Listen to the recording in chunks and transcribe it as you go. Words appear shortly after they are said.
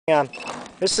Yeah,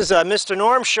 this is a Mr.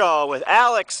 Norm show with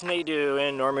Alex Nadeau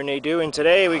and Norman Nadeau, and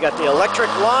today we got the electric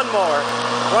lawnmower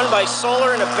run by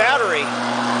solar and a battery.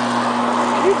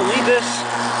 Can you believe this?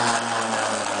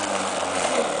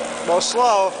 Go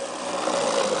slow.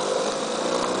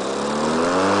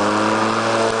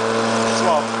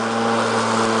 Slow.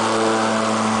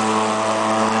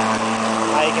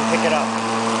 Now you can pick it up.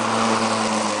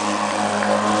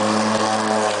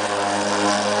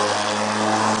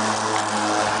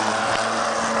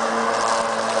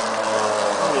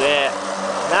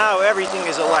 Now everything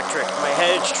is electric. My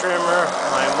hedge trimmer,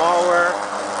 my mower.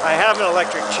 I have an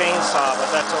electric chainsaw, but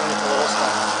that's only for little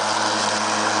stuff.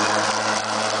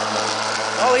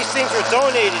 All these things were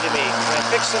donated to me, and I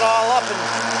fixed it all up and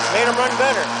made them run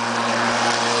better.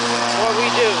 That's what we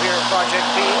do here at Project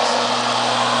Pete's.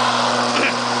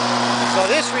 So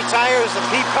this retires the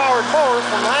Pete-powered mower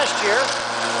from last year.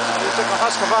 We took a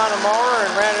Husqvarna mower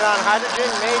and ran it on hydrogen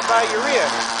made by urea.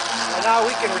 And now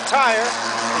we can retire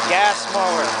the gas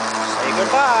mower. Say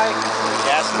goodbye to the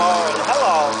gas mower and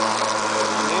hello,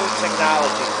 new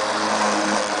technology.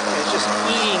 It's just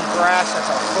eating grass that's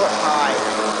a foot high.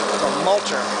 It's a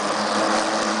mulcher.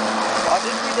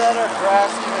 Did we let our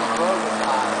grass even grow this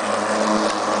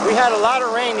high? We had a lot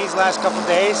of rain these last couple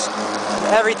days.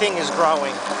 Everything is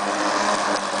growing.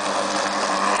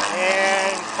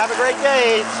 And have a great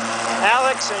day.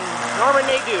 Alex and Norman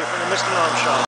Nadeau from the Mr. Norm Show.